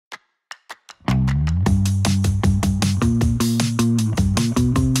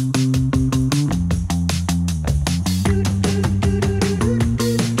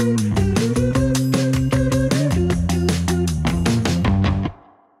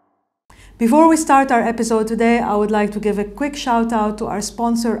Before we start our episode today, I would like to give a quick shout out to our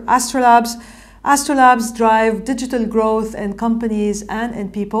sponsor, Astrolabs. Astrolabs drive digital growth in companies and in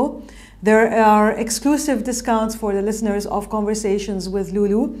people. There are exclusive discounts for the listeners of Conversations with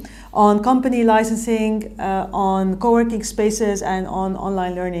Loulou on company licensing, on co-working spaces, and on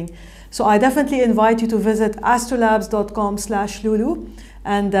online learning. So I definitely invite you to visit astrolabs.com/Loulou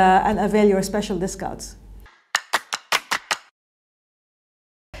and avail your special discounts.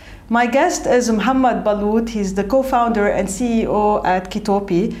 My guest is Mohamad Ballout. He's the co-founder and CEO at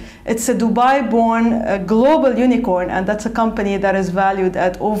Kitopi. It's a Dubai-born global unicorn, and that's a company that is valued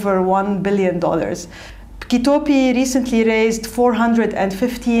at over $1 billion. Kitopi recently raised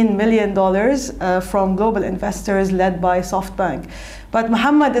 $415 million from global investors led by SoftBank. But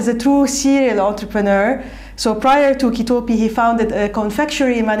Mohamad is a true serial entrepreneur. So prior to Kitopi, he founded a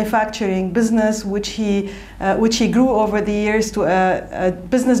confectionery manufacturing business, which he grew over the years to a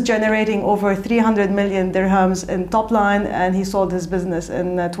business generating over 300 million dirhams in top line, and he sold his business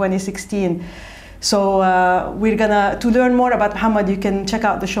in 2016. So to learn more about Mohamad, you can check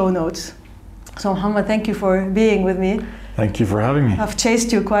out the show notes. So Mohamad, thank you for being with me. Thank you for having me. I've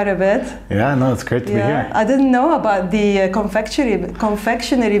chased you quite a bit. Yeah, no, it's great to be here. I didn't know about the confectionery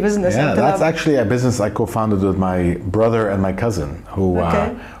business. Yeah, that's actually a business I co-founded with my brother and my cousin, who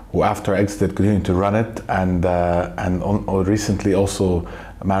after exited continued to run it, and recently also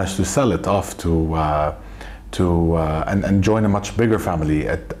managed to sell it off and join a much bigger family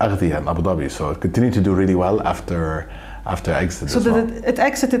at Aghdiyah in Abu Dhabi. So it continued to do really well after exit. So it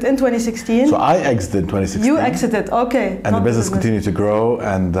exited in 2016? So I exited in 2016. You exited, okay. And the business continued to grow,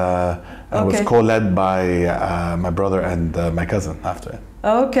 and was co-led by my brother and my cousin after it.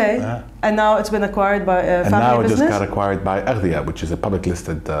 Okay. Yeah. And now it's been acquired by a family business? And now it just got acquired by Aghdiyah, which is a public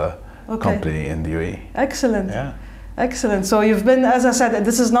listed company in the UAE. Excellent. Yeah. Excellent. So you've been, as I said,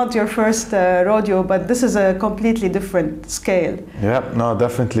 this is not your first rodeo, but this is a completely different scale. Yeah, no,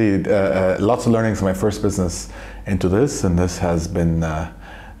 definitely. Lots of learnings in my first business into this, and this has been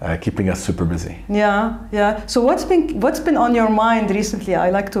keeping us super busy. Yeah, yeah. So what's been on your mind recently?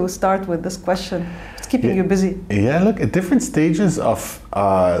 I like to start with this question. It's keeping you busy. Yeah, look, at different stages of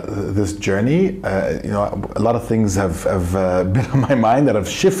this journey, a lot of things have been on my mind that have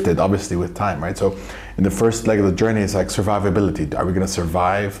shifted, obviously, with time, right? So in the first leg of the journey, it's like survivability. Are we going to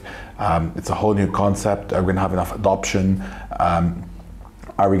survive? It's a whole new concept. Are we going to have enough adoption?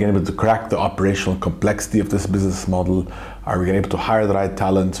 Are we going to be able to crack the operational complexity of this business model? Are we going to be able to hire the right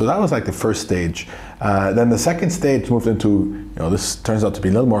talent? So that was like the first stage. Then the second stage moved into, this turns out to be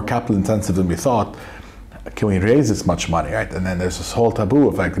a little more capital intensive than we thought. Can we raise this much money, right? And then there's this whole taboo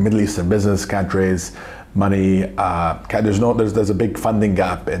of like the Middle Eastern business can't raise money. There's a big funding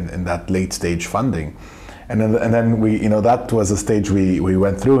gap in that late stage funding. And then we, that was a stage we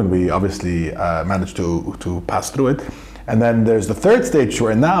went through, and we obviously managed to pass through it. And then there's the third stage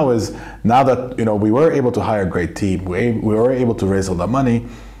we're in now that we were able to hire a great team, we were able to raise all that money.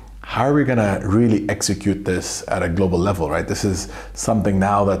 How are we going to really execute this at a global level, right? This is something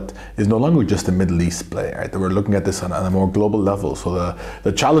now that is no longer just a Middle East play, right? We're looking at this on a more global level. So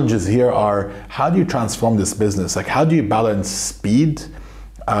the challenges here are, how do you transform this business? Like, how do you balance speed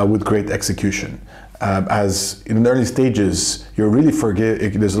with great execution? As in the early stages, you're really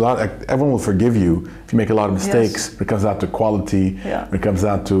everyone will forgive you if you make a lot of mistakes. Yes. When it comes down to quality, when it comes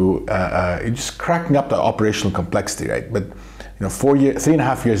down to just cracking up the operational complexity, right? But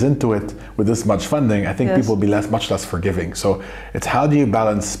 3.5 years into it with this much funding, I think people will be much less forgiving. So it's, how do you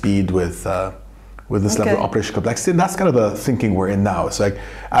balance speed with this level of operational complexity? And that's kind of the thinking we're in now. It's like,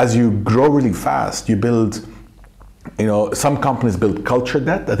 as you grow really fast, you build. Some companies build culture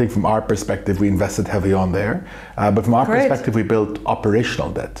debt. I think from our perspective, we invested heavily on there. But from our perspective, we built operational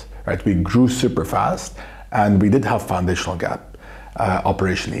debt, right? We grew super fast, and we did have foundational gap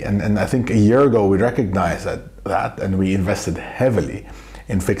operationally. And I think a year ago, we recognized that, and we invested heavily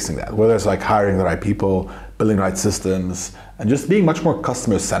in fixing that, whether it's like hiring the right people, building the right systems, and just being much more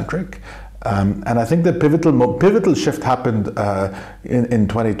customer-centric. And I think the pivotal shift happened in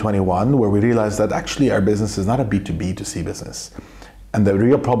 2021, where we realized that actually our business is not a B2B2C business. And the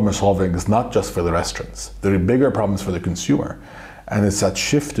real problem we're solving is not just for the restaurants. There are bigger problems for the consumer. And it's that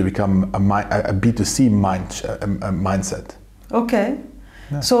shift to become a B2C mindset. Okay.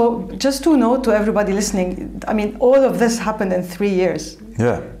 Yeah. So just to note to everybody listening, I mean, all of this happened in 3 years.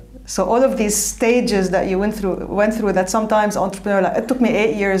 Yeah. So all of these stages that you went through that sometimes entrepreneur, it took me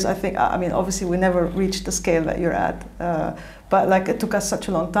 8 years, I think. I mean, obviously we never reached the scale that you're at, but like it took us such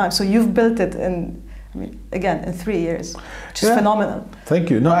a long time. So you've built it in I mean, again, in 3 years, which is phenomenal. Thank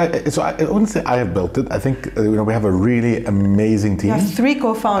you. No, so I wouldn't say I have built it. I think we have a really amazing team. You have 3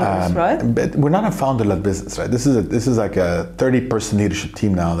 co-founders, right? But we're not a founder-led business, right? This is like a 30-person leadership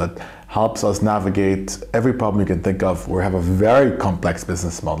team now that helps us navigate every problem you can think of. We have a very complex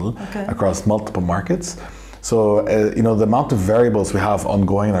business model across multiple markets. So the amount of variables we have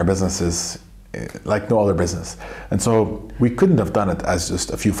ongoing in our business is like no other business, and so we couldn't have done it as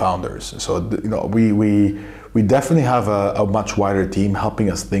just a few founders. So we definitely have a much wider team helping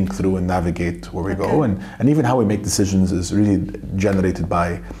us think through and navigate where we go, and even how we make decisions is really generated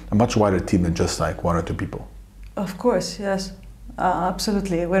by a much wider team than just like 1 or 2 people. Of course, yes,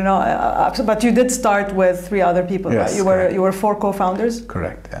 absolutely. We're not, but you did start with 3 other people, yes, right? You were 4 co-founders.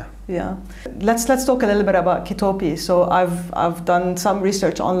 Correct. Yeah. Yeah, let's talk a little bit about Kitopi. So I've done some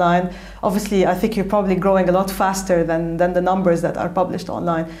research online. Obviously, I think you're probably growing a lot faster than the numbers that are published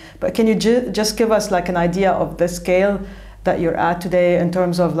online. But can you just give us like an idea of the scale that you're at today in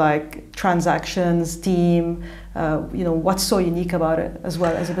terms of like transactions, team? What's so unique about it as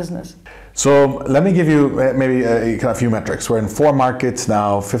well as a business? So let me give you maybe a few metrics. We're in 4 markets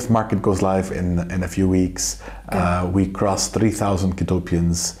now. 5th market goes live in a few weeks. We crossed 3,000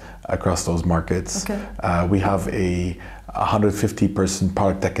 Kitopians across those markets. We have a 150-person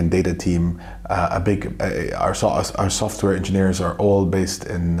product tech and data team. Our software engineers are all based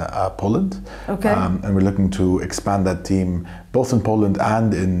in Poland, and we're looking to expand that team both in Poland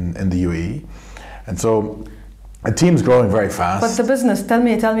and in the UAE. And so the team's growing very fast. But the business, tell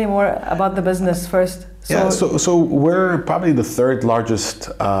me more about the business first. So we're probably the 3rd largest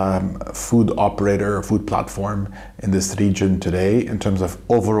food operator, food platform in this region today in terms of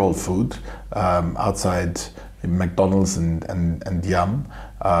overall food. Outside McDonald's and Yum,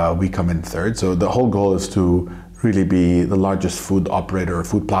 we come in 3rd. So the whole goal is to really be the largest food operator or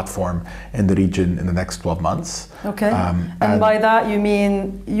food platform in the region in the next 12 months. And by that you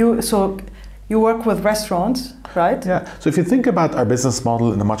mean you work with restaurants, right? Yeah. So if you think about our business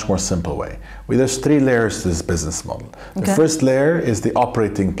model in a much more simple way, there's 3 layers to this business model. The first layer is the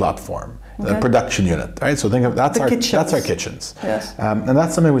operating platform, the production unit, right? So think of that's our kitchens. Yes. And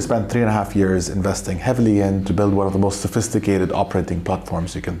that's something we spent 3.5 years investing heavily in to build one of the most sophisticated operating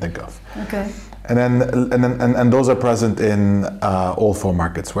platforms you can think of. And those are present in all 4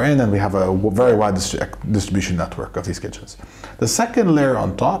 markets we're in, and we have a very wide distribution network of these kitchens. The second layer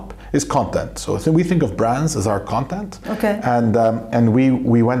on top is content. So we think of brands as our content. And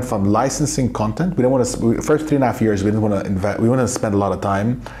we went from licensing content. We don't want to. First 3.5 years, we didn't want to invest. We wanted to spend a lot of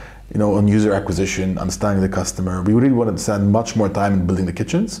time, on user acquisition, understanding the customer. We really wanted to spend much more time in building the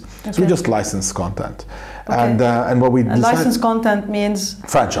kitchens. So we just licensed content. And what we decided, licensed content means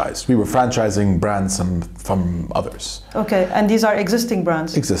franchise. We were franchising brands from others. And these are existing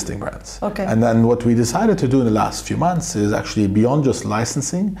brands. Existing brands. And then what we decided to do in the last few months is actually beyond just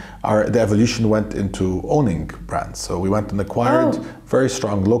licensing. The evolution went into owning brands. So we went and acquired very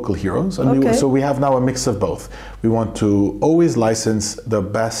strong local heroes, and so we have now a mix of both. We want to always license the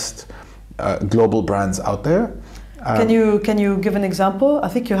best global brands out there. Can you give an example? I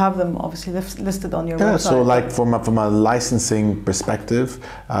think you have them obviously listed on your website. So like from a licensing perspective,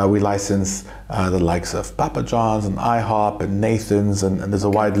 we license the likes of Papa John's and IHOP and Nathan's, and there's a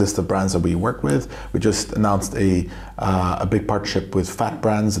wide list of brands that we work with. We just announced a big partnership with fat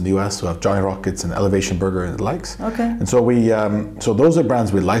brands in the US, who have Johnny Rockets and Elevation Burger and the likes. And so so those are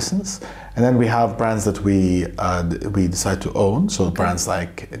brands we license. And then we have brands that we decide to own. So brands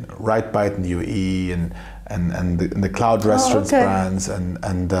like Right Bite in the UAE and the cloud restaurants brands,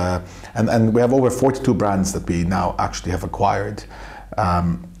 and we have over 42 brands that we now actually have acquired,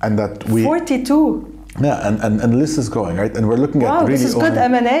 and that we 42. Yeah, and the list is growing, right? And we're looking at really this is good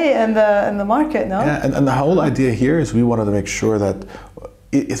M&A in the market, no? Yeah, and the whole idea here is we wanted to make sure that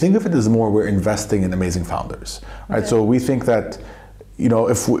think of it as more we're investing in amazing founders, right? So we think that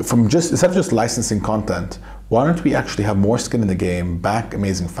instead of just licensing content, why don't we actually have more skin in the game, back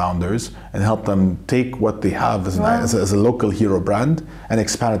amazing founders, and help them take what they have as a local hero brand and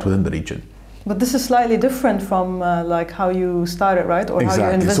expand it within the region? But this is slightly different from like how you started, right? Or exactly. How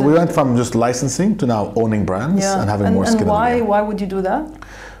you envisioned. So we went from just licensing to now owning brands and having more skin in the game. Why would you do that?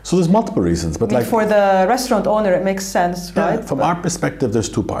 So there's multiple reasons, but for the restaurant owner, it makes sense, right? From our perspective, there's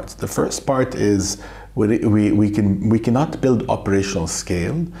 2 parts. The first part is we cannot build operational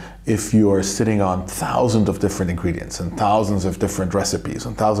scale if you are sitting on thousands of different ingredients and thousands of different recipes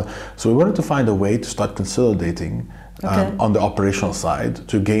and So we wanted to find a way to start consolidating on the operational side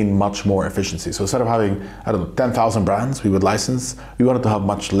to gain much more efficiency. So instead of having 10,000 brands we would license, we wanted to have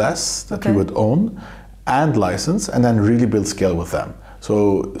much less that we would own and license, and then really build scale with them.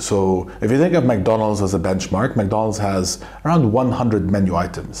 So if you think of McDonald's as a benchmark, McDonald's has around 100 menu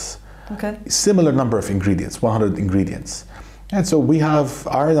items. Okay. Similar number of ingredients, 100 ingredients. And so we have,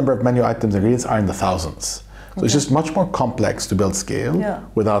 our number of menu items and ingredients are in the thousands. So it's just much more complex to build scale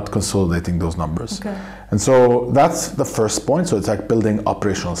without consolidating those numbers. Okay. And so that's the first point. So it's like building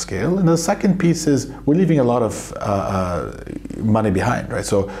operational scale. And the second piece is we're leaving a lot of money behind, right?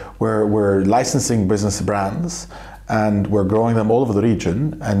 So we're licensing business brands and we're growing them all over the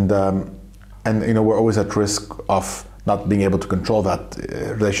region. And you know, we're always at risk of not being able to control that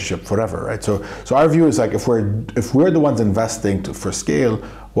relationship forever, right? So our view is like if we're the ones investing for scale,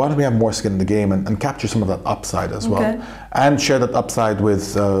 why don't we have more skin in the game and capture some of that upside as well, and share that upside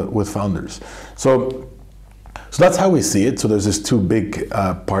with founders. So that's how we see it. So there's these two big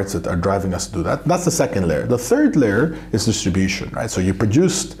parts that are driving us to do that. That's the second layer. The third layer is distribution, right? So you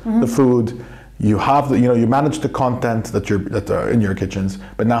produced the food. You have you manage the content that are in your kitchens,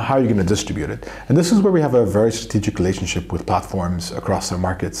 but now how are you going to distribute it? And this is where we have a very strategic relationship with platforms across our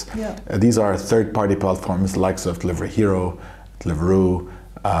markets. These are third-party platforms, the likes of Delivery Hero, Deliveroo,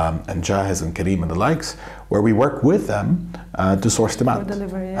 and Jahez and Kareem and the likes, where we work with them to source demand.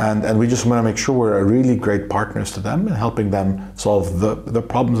 And we just want to make sure we're really great partners to them and helping them solve the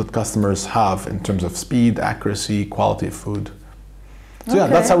problems that customers have in terms of speed, accuracy, quality of food. So yeah,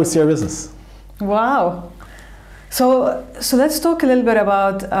 that's how we see our business. Wow. So let's talk a little bit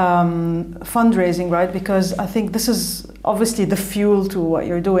about fundraising, right? Because I think this is obviously the fuel to what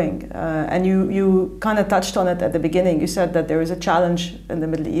you're doing. And you kind of touched on it at the beginning. You said that there is a challenge in the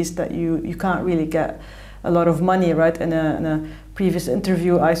Middle East that you can't really get a lot of money, right? In a previous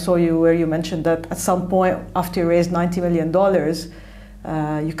interview, I saw you where you mentioned that at some point after you raised $90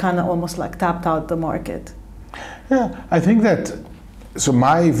 million, you kind of almost like tapped out the market. Yeah, I think that. So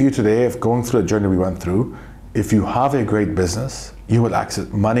my view today of going through the journey we went through, if you have a great business, you will access,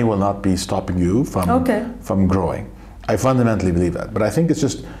 money will not be stopping you from growing. I fundamentally believe that. But I think it's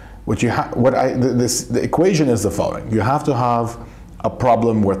just what you have, the equation is the following. You have to have a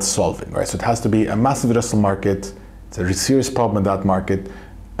problem worth solving, right? So it has to be a massive addressable market, it's a serious problem in that market,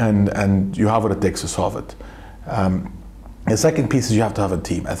 and you have what it takes to solve it. The second piece is you have to have a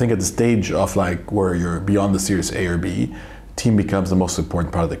team. I think at the stage of like where you're beyond the Series A or B, team becomes the most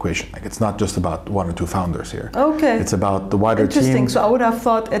important part of the equation. Like it's not just about one or two founders here. Okay. It's about the wider team. Interesting. So I would have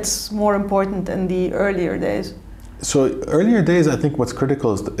thought it's more important in the earlier days. So earlier days, I think what's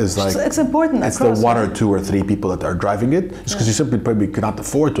critical is like it's important. It's the one or two or three people that are driving it, just because you simply probably cannot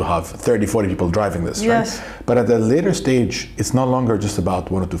afford to have 30, 40 people driving this, right? But at a later stage, it's no longer just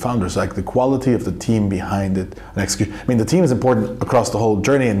about one or two founders. Like the quality of the team behind it and execution. I mean, the team is important across the whole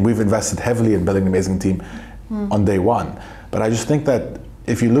journey, and we've invested heavily in building an amazing team on day one. But I just think that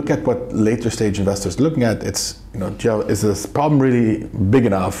if you look at what later stage investors are looking at, it's, is this problem really big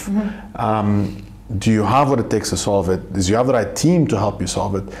enough? Do you have what it takes to solve it? Do you have the right team to help you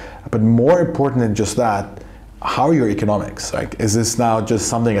solve it? But more important than just that, how are your economics? Like, is this now just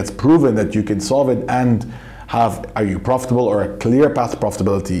something that's proven that you can solve it and are you profitable or a clear path to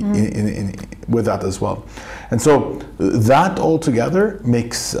profitability with that as well? And so that altogether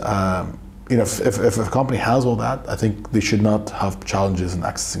makes, if a company has all that, I think they should not have challenges in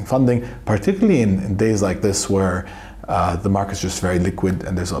accessing funding, particularly in days like this where the market's just very liquid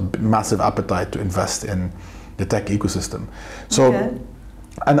and there's a massive appetite to invest in the tech ecosystem. So,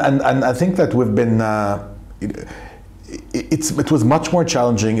 and I think that we've been, it was much more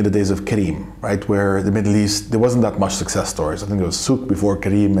challenging in the days of Kareem, right? Where the Middle East, there wasn't that much success stories. I think there was Souk before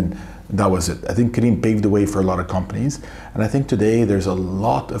Kareem, and that was it. I think Kareem paved the way for a lot of companies. And I think today there's a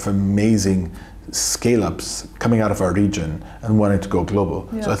lot of amazing scale-ups coming out of our region and wanting to go global.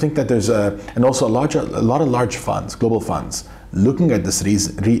 So I think that there's and also a lot of large funds, global funds, looking at this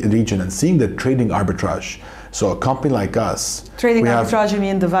region and seeing the trading arbitrage. So a company like us, trading arbitrage, you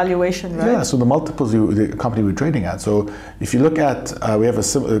mean the valuation, right? Yeah. So the multiples the company we're trading at. So if you look at, we have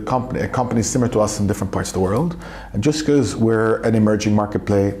a company similar to us in different parts of the world, and just because we're an emerging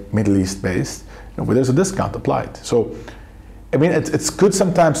marketplace, Middle East based, there's a discount applied. So I mean, it's good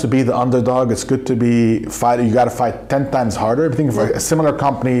sometimes to be the underdog. It's good to be fighting. You got to fight 10 times harder. I think a similar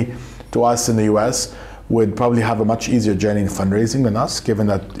company to us in the US would probably have a much easier journey in fundraising than us, given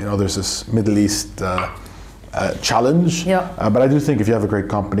that there's this Middle East challenge. But I do think if you have a great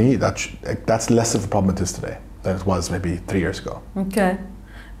company, that's less of a problem it is today than it was maybe 3 years ago. Okay,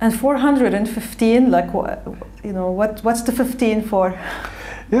 and 415, like what's the 15 for?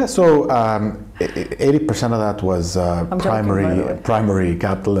 Yeah, so 80% of that was primary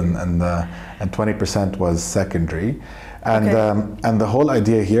capital, and 20% was secondary, and the whole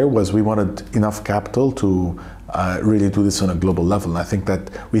idea here was we wanted enough capital to really do this on a global level. And I think that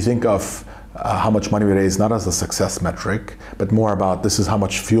we think of how much money we raise not as a success metric, but more about this is how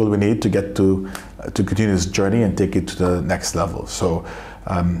much fuel we need to get to continue this journey and take it to the next level. So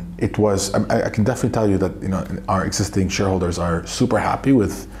it was. I can definitely tell you that our existing shareholders are super happy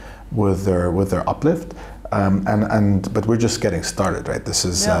with their uplift, but we're just getting started, right? This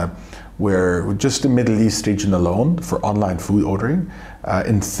is. We're just the Middle East region alone for online food ordering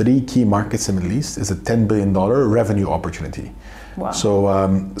in 3 key markets in the Middle East is a $10 billion revenue opportunity. Wow.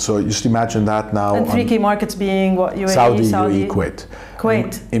 So just imagine that now. And 3 key markets being what? UAE, Saudi, UAE, Kuwait.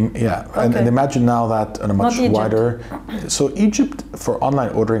 Kuwait. Okay. And imagine now that on a much wider. So Egypt for online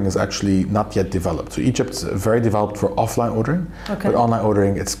ordering is actually not yet developed. So Egypt's very developed for offline ordering, but online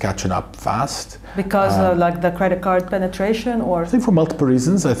ordering it's catching up fast. Because of like the credit card penetration, or? I think for multiple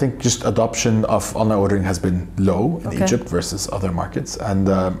reasons. I think just adoption of online ordering has been low in Egypt versus other markets, and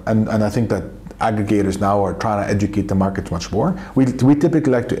I think that aggregators now are trying to educate the market much more. We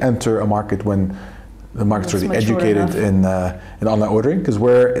typically like to enter a market when the market's already educated in online ordering, because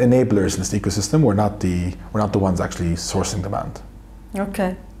we're enablers in this ecosystem. We're not the ones actually sourcing demand.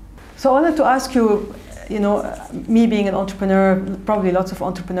 Okay. So I wanted to ask you, me being an entrepreneur, probably lots of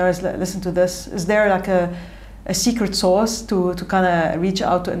entrepreneurs listen to this. Is there like a secret sauce to kind of reach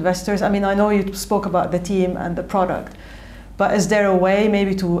out to investors? I mean, I know you spoke about the team and the product, but is there a way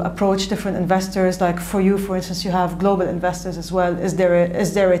maybe to approach different investors? Like for you, for instance, you have global investors as well. Is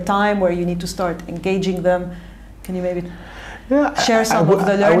there a time where you need to start engaging them? Can you maybe share some of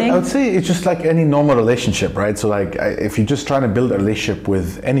the learning? I would say it's just like any normal relationship, right? So like if you're just trying to build a relationship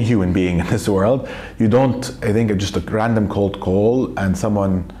with any human being in this world, you don't, I think, just a random cold call and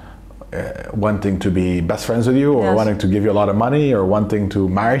someone wanting to be best friends with you, or wanting to give you a lot of money, or wanting to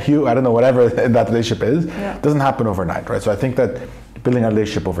marry you, I don't know, whatever that relationship is, doesn't happen overnight, right? So I think that building a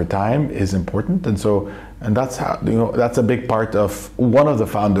relationship over time is important, and that's how, that's a big part of one of the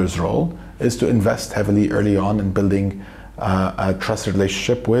founders' role, is to invest heavily early on in building a trusted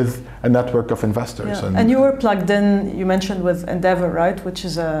relationship with a network of investors. And you were plugged in, you mentioned, with Endeavor, right? Which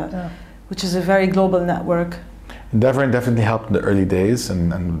is a very global network. Endeavor definitely helped in the early days,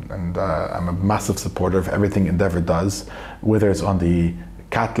 and I'm a massive supporter of everything Endeavor does, whether it's on the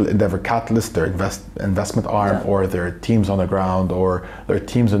Endeavor Catalyst, their investment arm, or their teams on the ground, or their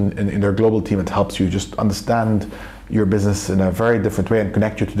teams in their global team that helps you just understand your business in a very different way and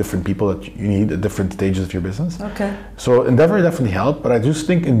connect you to different people that you need at different stages of your business. Okay. So Endeavor definitely helped, but I just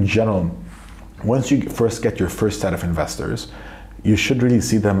think in general, once you first get your first set of investors, you should really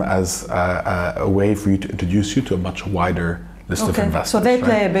see them as a way for you to introduce you to a much wider list of investors. So they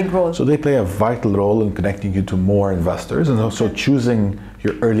play a big role. So they play a vital role in connecting you to more investors, and also choosing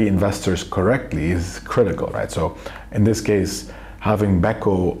your early investors correctly is critical, right? So in this case, having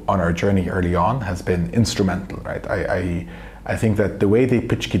Beko on our journey early on has been instrumental, right? I think that the way they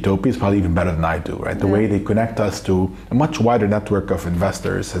pitch Kitopi is probably even better than I do, right? The way they connect us to a much wider network of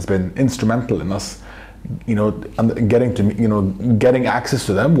investors has been instrumental in us, getting access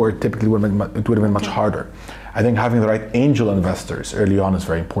to them, where typically it would have been much harder. I think having the right angel investors early on is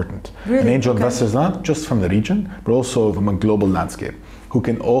very important. Really? And angel investors not just from the region, but also from a global landscape, who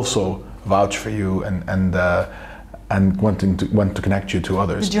can also vouch for you and want to connect you to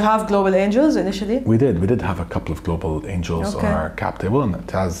others. Did you have global angels initially? We did have a couple of global angels on our cap table, and it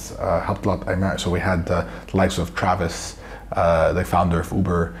has helped a lot. So we had the likes of Travis, the founder of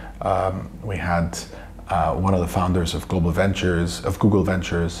Uber. We had one of the founders of Google Ventures.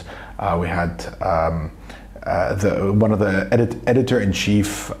 We had one of the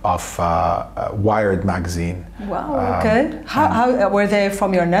editor-in-chief of Wired magazine. Wow, okay. How were they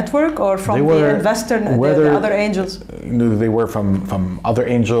from your network, or from the investor, the other angels? They were from other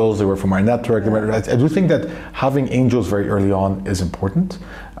angels, they were from our network. I do think that having angels very early on is important.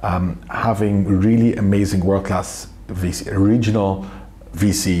 Having really amazing world-class regional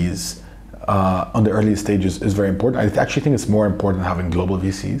VCs on the early stages is very important. I actually think it's more important than having global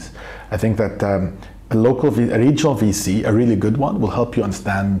VCs. I think that a regional VC, a really good one, will help you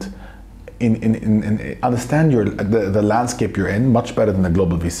understand the landscape you're in much better than a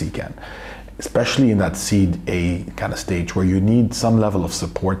global VC can, especially in that seed A kind of stage where you need some level of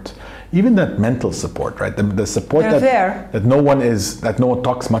support, even that mental support, right? The support that no one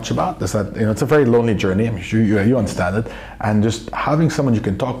talks much about. Is that it's a very lonely journey. I'm sure you understand it, and just having someone you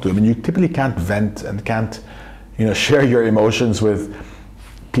can talk to. I mean, you typically can't vent and can't share your emotions with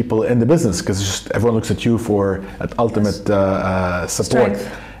people in the business, because just everyone looks at you for that ultimate support.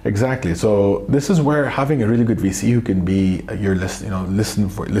 Strength. Exactly. So this is where having a really good VC who can be your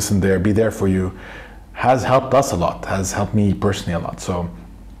listen there, be there for you, has helped us a lot. Has helped me personally a lot. So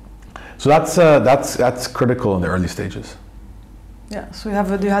So that's critical in the early stages. Yeah, so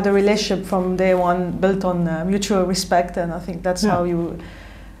you had a relationship from day one built on mutual respect, and I think that's how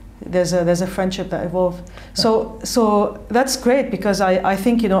there's a friendship that evolved. So that's great, because I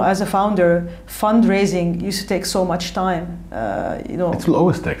think, as a founder, fundraising used to take so much time. It will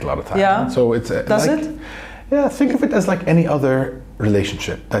always take a lot of time. Yeah. So it's Does like, it? Yeah, think of it as like any other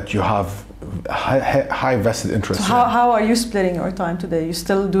relationship that you have high vested interest in. How are you splitting your time today? You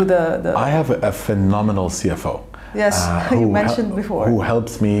still do the... I have a phenomenal CFO. Yes, you mentioned before. Who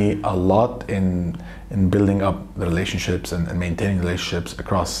helps me a lot in building up the relationships and maintaining relationships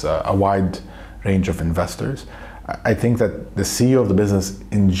across a wide range of investors. I think that the CEO of the business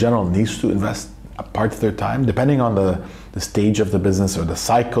in general needs to invest a part of their time, depending on the stage of the business or the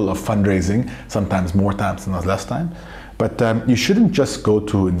cycle of fundraising, sometimes more time, sometimes less time. But you shouldn't just go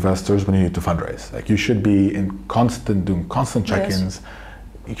to investors when you need to fundraise. Like, you should be doing constant check-ins. Yes.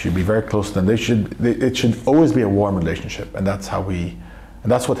 You should be very close to them. It should always be a warm relationship, and that's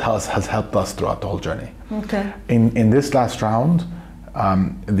what has helped us throughout the whole journey. Okay. In this last round, all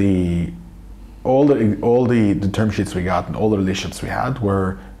the term sheets we got and all the relationships we had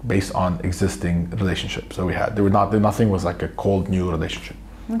were based on existing relationships. So nothing was like a cold new relationship,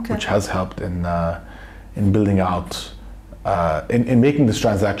 which has helped in building out, in making this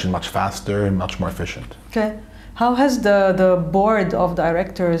transaction much faster and much more efficient. Okay. How has the board of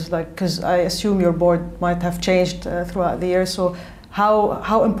directors, because I assume your board might have changed throughout the years, so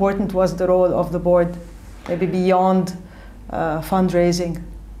how important was the role of the board, maybe beyond fundraising?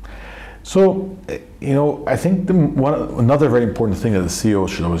 So, I think another very important thing that the CEO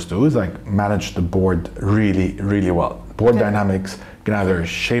should always do is like manage the board really, really well. Board dynamics can either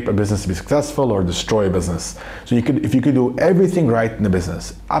shape a business to be successful or destroy a business. So if you could do everything right in the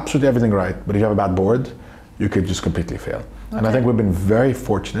business, absolutely everything right, but if you have a bad board, you could just completely fail. Okay. And I think we've been very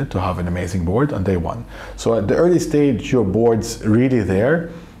fortunate to have an amazing board on day one. So at the early stage, your board's really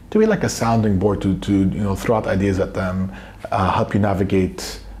there to be like a sounding board to throw out ideas at them, help you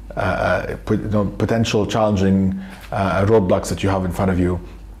navigate potential challenging roadblocks that you have in front of you.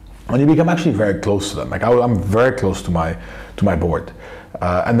 And you become actually very close to them. Like I'm very close to my board.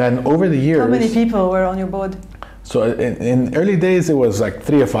 And then over the years... How many people were on your board? So in early days, it was like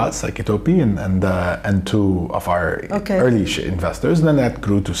 3 of us, like Kitopi, and 2 of our early investors. And then that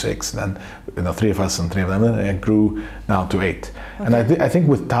grew to 6. And then 3 of us and 3 of them, and it grew now to 8. Okay. And I think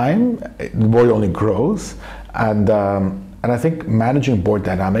with time, the board only grows. And I think managing board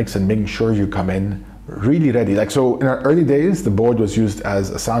dynamics and making sure you come in really ready. Like, so in our early days, the board was used as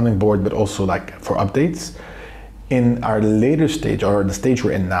a sounding board, but also like for updates. In our later stage, or the stage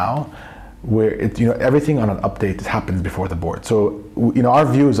we're in now, where everything on an update happens before the board. So our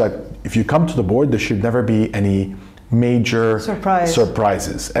view is that if you come to the board, there should never be any major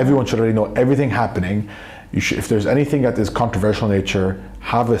surprises. Everyone should already know everything happening. If there's anything that is controversial in nature,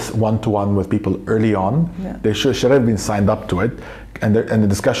 have a one-to-one with people early on. Yeah. They should have been signed up to it, and the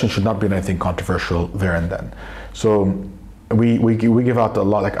discussion should not be anything controversial there and then. So we give out a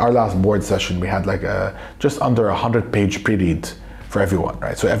lot. Like our last board session, we had like just under 100-page pre-read for everyone,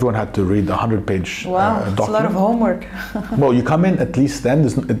 right? So everyone had to read the 100-page document. That's a lot of homework. Well, you come in, at least then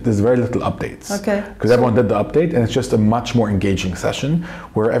there's very little updates. Okay. Because everyone did the update, and it's just a much more engaging session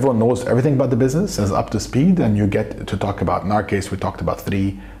where everyone knows everything about the business, is up to speed, and you get to talk about, in our case, we talked about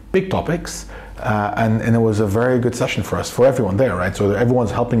 3 big topics, and it was a very good session for us, for everyone there, right? So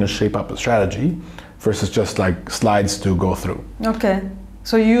everyone's helping us shape up a strategy versus just like slides to go through. Okay.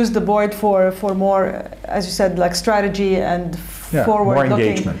 So you use the board for more, as you said, like strategy and forward more looking.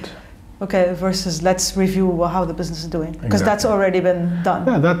 Engagement. Okay, versus let's review how the business is doing, because that's already been done.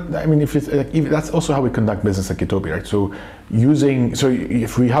 Yeah, that's also how we conduct business at Kitopi, right? So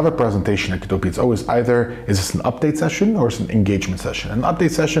if we have a presentation at Kitopi, it's always either is this an update session or it's an engagement session. And update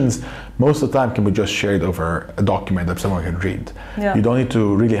sessions, most of the time, can be just shared over a document that someone can read. Yeah. You don't need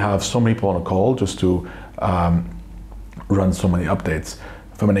to really have so many people on a call just to run so many updates.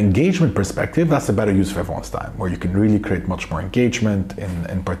 From an engagement perspective, that's a better use of everyone's time, where you can really create much more engagement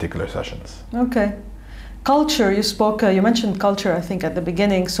in particular sessions. Okay. Culture, you mentioned culture, I think, at the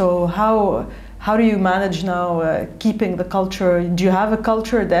beginning. So how do you manage now keeping the culture? Do you have a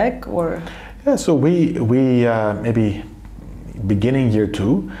culture deck, or? Yeah, so we maybe beginning year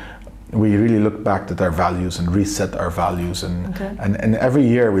 2, we really look back at our values and reset our values, and every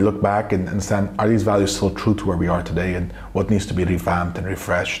year we look back and understand, are these values still true to where we are today, and what needs to be revamped and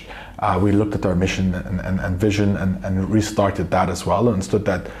refreshed. We looked at our mission and vision and restarted that as well, and understood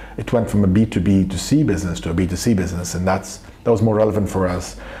that it went from a B2B to C business to a B2C business, and that was more relevant for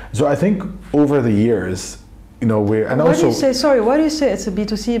us. So I think over the years, you know, we're and why also. Do you say, sorry, why do you say it's a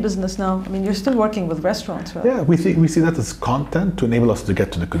B2C business now? I mean, you're still working with restaurants, right? Yeah, we see that as content to enable us to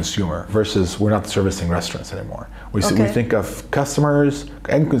get to the consumer versus we're not servicing restaurants anymore. We think of customers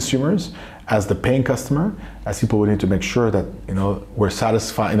and consumers as the paying customer, as people we need to make sure that, you know, we're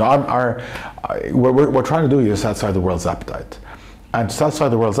satisfying. You know, what we're trying to do here is satisfy the world's appetite. And to satisfy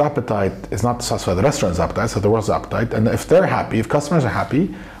the world's appetite is not to satisfy the restaurant's appetite, it's the world's appetite. And if they're happy, if customers are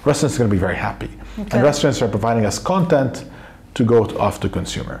happy, restaurants are going to be very happy. Okay. And restaurants are providing us content to go off to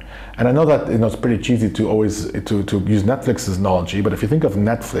consumer. And I know that, you know, it's pretty cheesy to always to use Netflix as analogy, but if you think of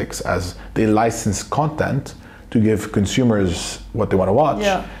Netflix as they license content to give consumers what they want to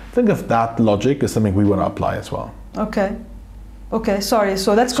watch, think of that logic as something we want to apply as well. Okay. Okay, sorry.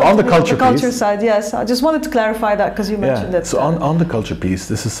 So that's on the culture piece, side. Yes, I just wanted to clarify that because you mentioned it. So on the culture piece,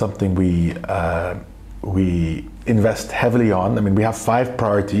 this is something we invest heavily on. I mean, we have 5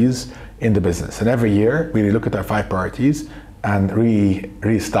 priorities in the business, and every year we look at our 5 priorities and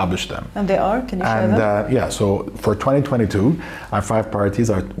re-establish them. And they are? Can you share them? Yeah. So for 2022, our 5 priorities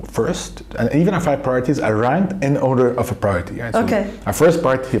are first, and even our 5 priorities are ranked in order of a priority. Right? So okay. Our first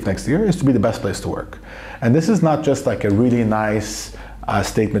priority of next year is to be the best place to work. And this is not just like a really nice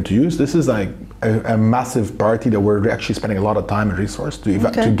statement to use. This is like a massive priority that we're actually spending a lot of time and resource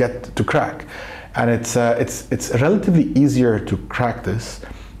to get to crack. And it's relatively easier to crack this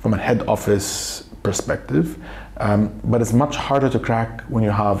from a head office perspective, but it's much harder to crack when you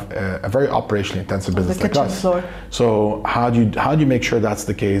have a very operationally intensive business like us. Floor. So how do you make sure that's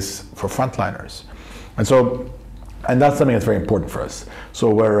the case for frontliners? And that's something that's very important for us.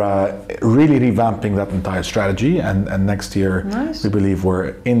 So we're really revamping that entire strategy, and next year we believe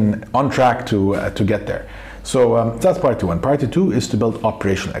we're on track to get there. So that's priority 1. Priority 2 is to build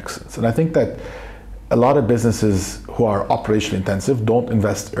operational excellence, and I think that a lot of businesses who are operationally intensive don't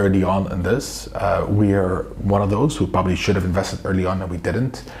invest early on in this. We are one of those who probably should have invested early on and we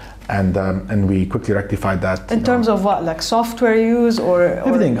didn't. And we quickly rectified that. In terms of what, like software use or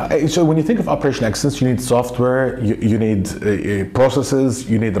everything. So when you think of operational excellence, you need software, you need processes,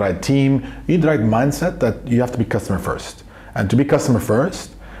 you need the right team, you need the right mindset that you have to be customer first. And to be customer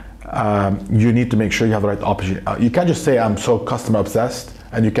first, you need to make sure you have the right opportunity. You can't just say I'm so customer obsessed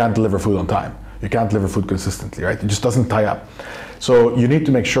and you can't deliver food on time. You can't deliver food consistently, right? It just doesn't tie up. So you need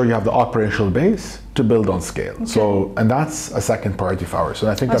to make sure you have the operational base to build on scale. Okay. So, and that's a second priority of ours. And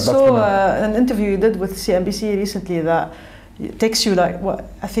I think I saw an interview you did with CNBC recently that it takes you like,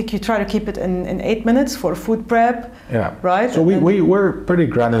 what, I think you try to keep it in 8 minutes for food prep, right? So we're pretty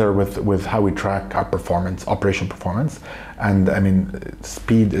granular with how we track our performance, operational performance. And I mean,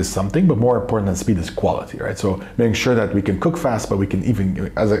 speed is something, but more important than speed is quality, right? So making sure that we can cook fast, but we can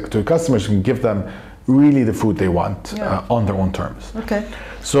even, to customers, we can give them really the food they want on their own terms. Okay.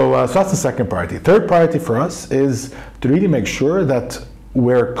 So that's the second priority. Third priority for us is to really make sure that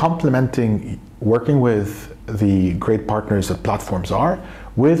we're complementing working with the great partners that platforms are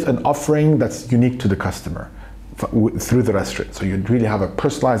with an offering that's unique to the customer through the restaurant. So you really have a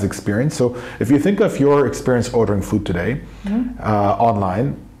personalized experience. So if you think of your experience ordering food today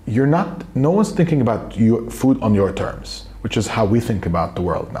online, no one's thinking about food on your terms, which is how we think about the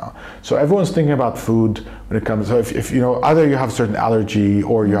world now. So everyone's thinking about food when it comes, so if you know, either you have a certain allergy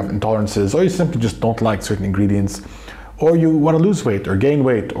or you have intolerances, or you simply just don't like certain ingredients, or you want to lose weight or gain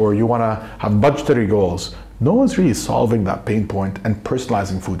weight, or you want to have budgetary goals, no one's really solving that pain point and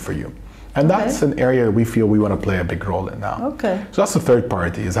personalizing food for you. And that's an area we feel we want to play a big role in now. Okay. So that's the third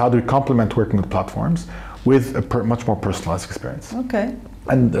priority, is how do we complement working with platforms with a much more personalized experience. Okay.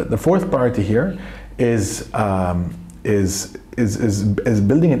 And the fourth priority here is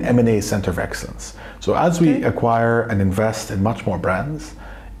building an M&A center of excellence. So as we acquire and invest in much more brands,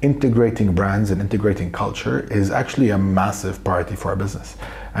 integrating brands and integrating culture is actually a massive priority for our business.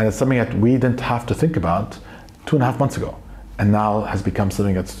 And it's something that we didn't have to think about 2.5 months ago, and now has become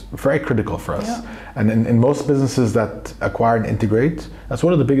something that's very critical for us. Yeah. And in most businesses that acquire and integrate, that's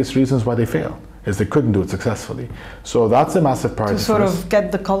one of the biggest reasons why they fail, is they couldn't do it successfly. So that's a massive priority to sort of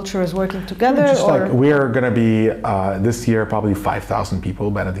get the cultures working together? Just like we are going to be this year probably 5,000 people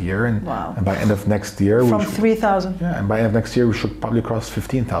by the end of the year, and by end of next year from 3,000. Yeah, and by end of next year we should probably cross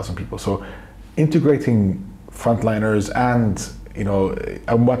 15,000 people. So integrating frontliners and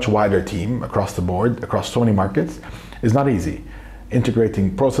a much wider team across the board, across so many markets, is not easy.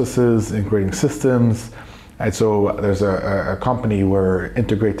 Integrating processes, integrating systems. And so there's a company we're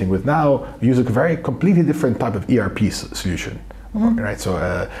integrating with now, using a very completely different type of ERP solution, right? So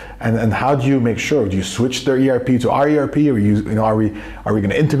and how do you make sure? Do you switch their ERP to our ERP, or are we going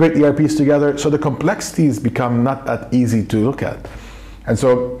to integrate ERPs together? So the complexities become not that easy to look at, and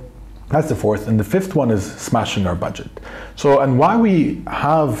so That's the fourth. And the fifth one is smashing our budget. So, and why we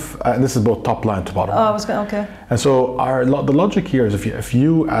have, and this is both top line to bottom line. Okay. And so the logic here is if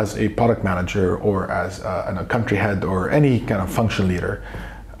you as a product manager or as a country head or any kind of function leader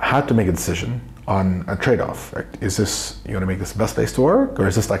had to make a decision on a trade-off, right? Is this, you want to make this the best place to work, or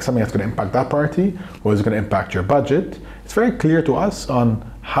is this like something that's going to impact that priority, or is it going to impact your budget? It's very clear to us on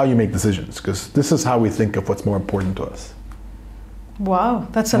how you make decisions, because this is how we think of what's more important to us. Wow,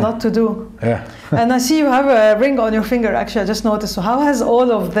 that's a lot to do. Yeah. And I see you have a ring on your finger, actually, I just noticed. So how has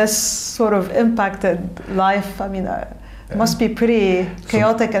all of this sort of impacted life? I mean, it must be pretty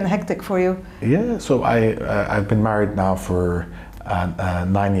chaotic and hectic for you. Yeah, so I've been married now for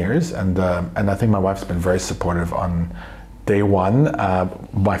 9 years, and I think my wife's been very supportive on day one,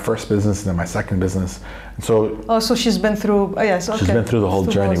 my first business and then my second business. And so so she's been through, yes, okay. She's been through the whole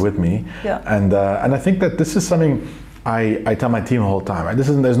journey with me. Yeah. And I think that this is something I tell my team the whole time, right?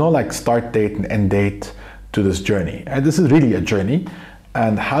 There's no like start date and end date to this journey. Right? This is really a journey.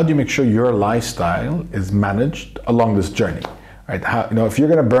 And how do you make sure your lifestyle is managed along this journey, right? How, if you're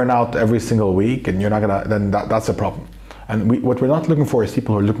going to burn out every single week and you're not going to, then that's a problem. And what we're not looking for is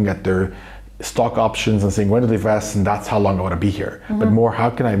people who are looking at their stock options and saying, when do they vest, and that's how long I want to be here. But more, how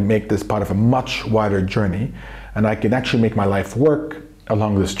can I make this part of a much wider journey, and I can actually make my life work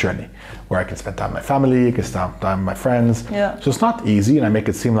along this journey, where I can spend time with my family, I can spend time with my friends. Yeah. So it's not easy, and I make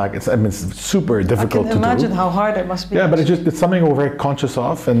it seem like it's super difficult to do. I can imagine how hard it must be. Yeah, but it's something we're very conscious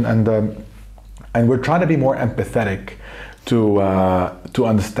of, and we're trying to be more empathetic to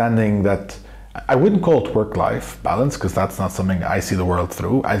understanding that. I wouldn't call it work-life balance, because that's not something I see the world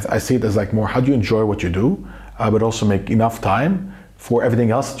through. I see it as like more, how do you enjoy what you do, but also make enough time for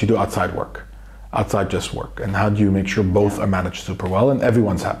everything else that you do outside work, outside just work, and how do you make sure both are managed super well and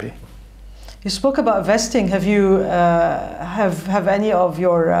everyone's happy. You spoke about vesting. Have you have any of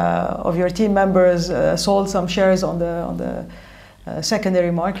your team members sold some shares on the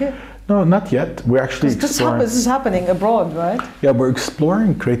secondary market? No, not yet. We're actually exploring. This is happening abroad, right? Yeah, we're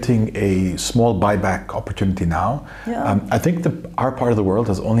exploring creating a small buyback opportunity now. Yeah. I think our part of the world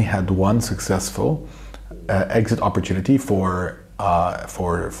has only had one successful exit opportunity for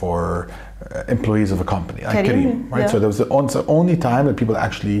employees of a company, like Kareem, right? Yeah. So there was the only time that people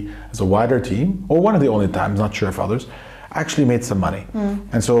actually, as a wider team, or one of the only times, not sure if others, actually made some money.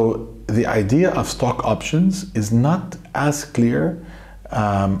 And so the idea of stock options is not as clear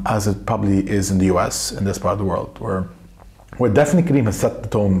as it probably is in the US, in this part of the world, where definitely Kareem has set the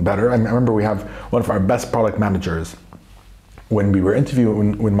tone better. I remember we have one of our best product managers. When we were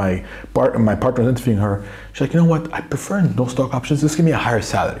interviewing, when my partner was interviewing her, she's like, you know what, I prefer no stock options, just give me a higher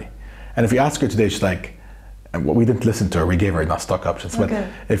salary. And if you ask her today, she's like, and we didn't listen to her, we gave her enough stock options. Okay.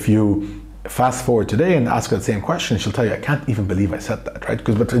 But if you fast forward today and ask her the same question, she'll tell you, I can't even believe I said that, right?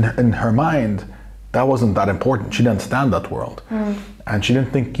 But in her mind, that wasn't that important. She didn't understand that world. And she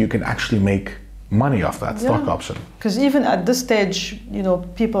didn't think you can actually make money off that stock option. Because even at this stage,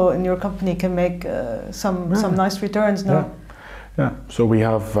 people in your company can make some nice returns now. Yeah. So we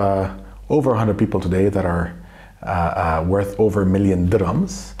have over 100 people today that are worth over 1 million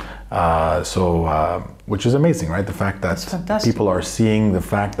dirhams. Which is amazing, right? The fact that people are seeing the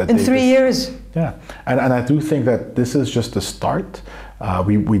fact that in 3 years. Yeah, and I do think that this is just the start.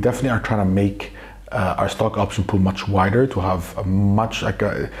 We definitely are trying to make our stock option pool much wider, to have a much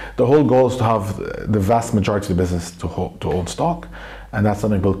the whole goal is to have the vast majority of the business to own stock, and that's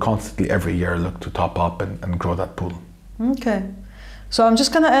something we'll constantly every year look to top up and grow that pool. Okay. So I'm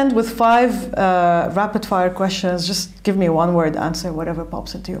just going to end with 5 rapid fire questions. Just give me a one-word answer, whatever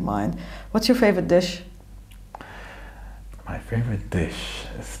pops into your mind. What's your favorite dish? My favorite dish?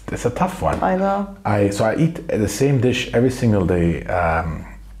 It's a tough one. I know. So I eat the same dish every single day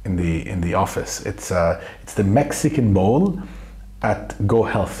in the office. It's the Mexican bowl at Go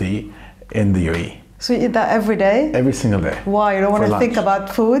Healthy in the UAE. So you eat that every day? Every single day. Why? You don't want to think about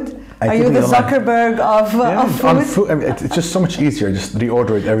food? Are you the Zuckerberg of food? On food, I mean, it's just so much easier. Just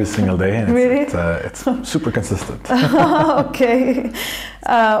reorder it every single day. And really? It's super consistent. Okay.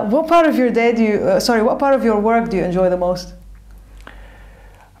 What part of your day what part of your work do you enjoy the most?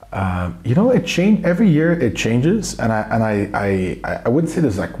 Every year it changes, and I wouldn't say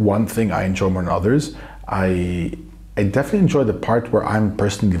there's like one thing I enjoy more than others. I definitely enjoy the part where I'm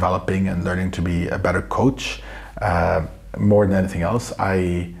personally developing and learning to be a better coach more than anything else.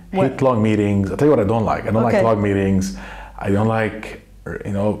 I hate long meetings. I'll tell you what I don't like. I don't like long meetings. I don't like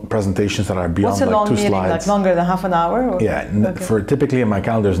presentations that are beyond What's a like long 2 meeting, slides. like longer than half an hour? Or? Yeah, Okay. for typically in my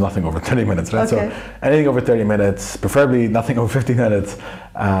calendar there's nothing over 30 minutes, right? Okay. So anything over 30 minutes, preferably nothing over 15 minutes,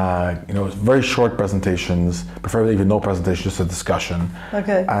 very short presentations, preferably even no presentation, just a discussion.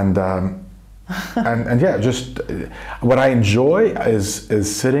 Okay. And yeah, just what I enjoy is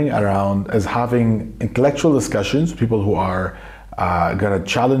sitting around, is having intellectual discussions with people who are going to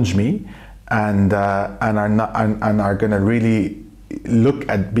challenge me and are going to really look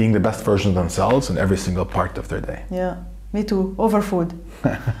at being the best version of themselves in every single part of their day. Yeah, me too. Over food.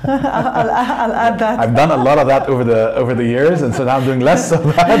 I'll add that. I've done a lot of that over the years, and so now I'm doing less of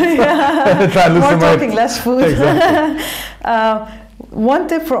that. Try to lose More some weight. talking, less food. Exactly. One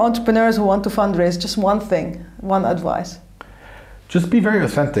tip for entrepreneurs who want to fundraise, just one thing, one advice. Just be very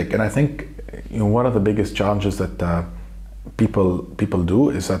authentic, and I think one of the biggest challenges that people do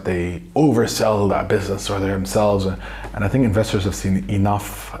is that they oversell that business or themselves, and I think investors have seen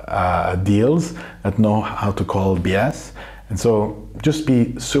enough deals that know how to call BS. And so just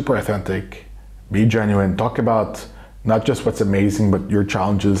be super authentic, be genuine, talk about not just what's amazing but your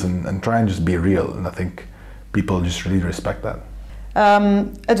challenges, and try and just be real, and I think people just really respect that.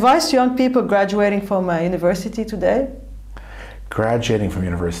 Advice to young people graduating from university today? Graduating from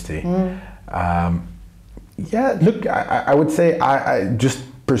university. Yeah, look, I would say I just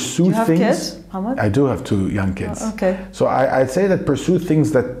pursue Do you have things. kids? How much? I do have 2 young kids. Oh, okay. So I'd say that pursue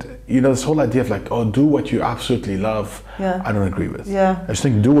things that, this whole idea of like, do what you absolutely love, Yeah. I don't agree with. Yeah. I just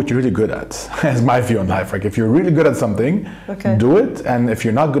think do what you're really good at, is my view on life. Like if you're really good at something, Okay. do it. And if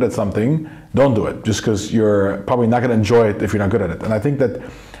you're not good at something, don't do it, just because you're probably not going to enjoy it if you're not good at it. And I think that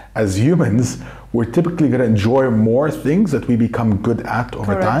as humans, we're typically going to enjoy more things that we become good at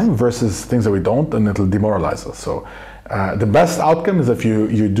over Correct. time versus things that we don't, and it'll demoralize us. So the best outcome is if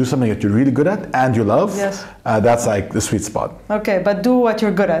you do something that you're really good at and you love. Yes. That's like the sweet spot. Okay, but do what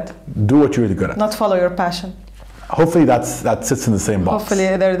you're good at, Do what you're really good at. not follow your passion. Hopefully that sits in the same box.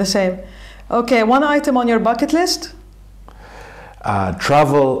 Hopefully they're the same. Okay, one item on your bucket list?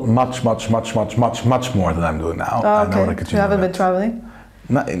 Travel much more than I'm doing now. Oh, And I okay, wanna continue you haven't doing been traveling?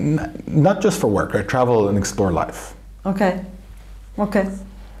 Not just for work. I travel and explore life. Okay. Okay.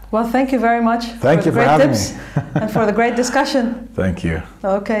 Well, thank you very much Thank for you the for great having tips me. and for the great discussion. Thank you.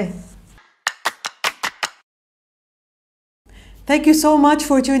 Okay. Thank you so much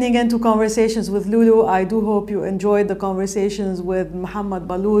for tuning in to Conversations with Loulou. I do hope you enjoyed the conversations with Mohamad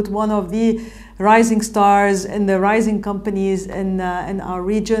Ballout, one of the rising stars in the rising companies in our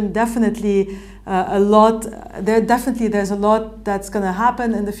region. Definitely there's a lot that's going to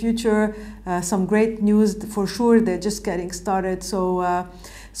happen in the future. Some great news for sure. They're just getting started. So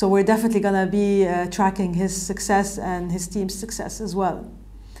we're definitely going to be tracking his success and his team's success as well.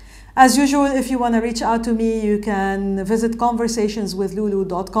 As usual, if you want to reach out to me, you can visit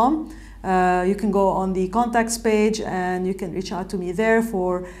conversationswithloulou.com. You can go on the contacts page and you can reach out to me there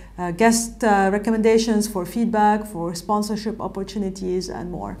for guest recommendations, for feedback, for sponsorship opportunities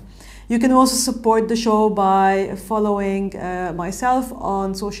and more. You can also support the show by following myself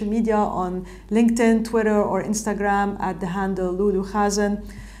on social media, on LinkedIn, Twitter or Instagram at the handle Loulou Khazen.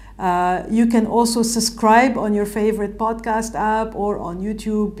 You can also subscribe on your favorite podcast app or on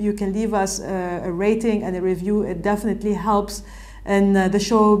YouTube. You can leave us a rating and a review. It definitely helps in the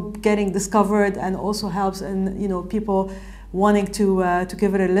show getting discovered and also helps in people wanting to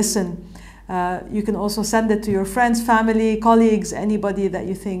give it a listen. You can also send it to your friends, family, colleagues, anybody that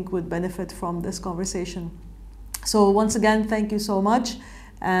you think would benefit from this conversation. So once again, thank you so much,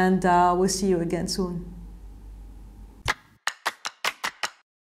 and we'll see you again soon.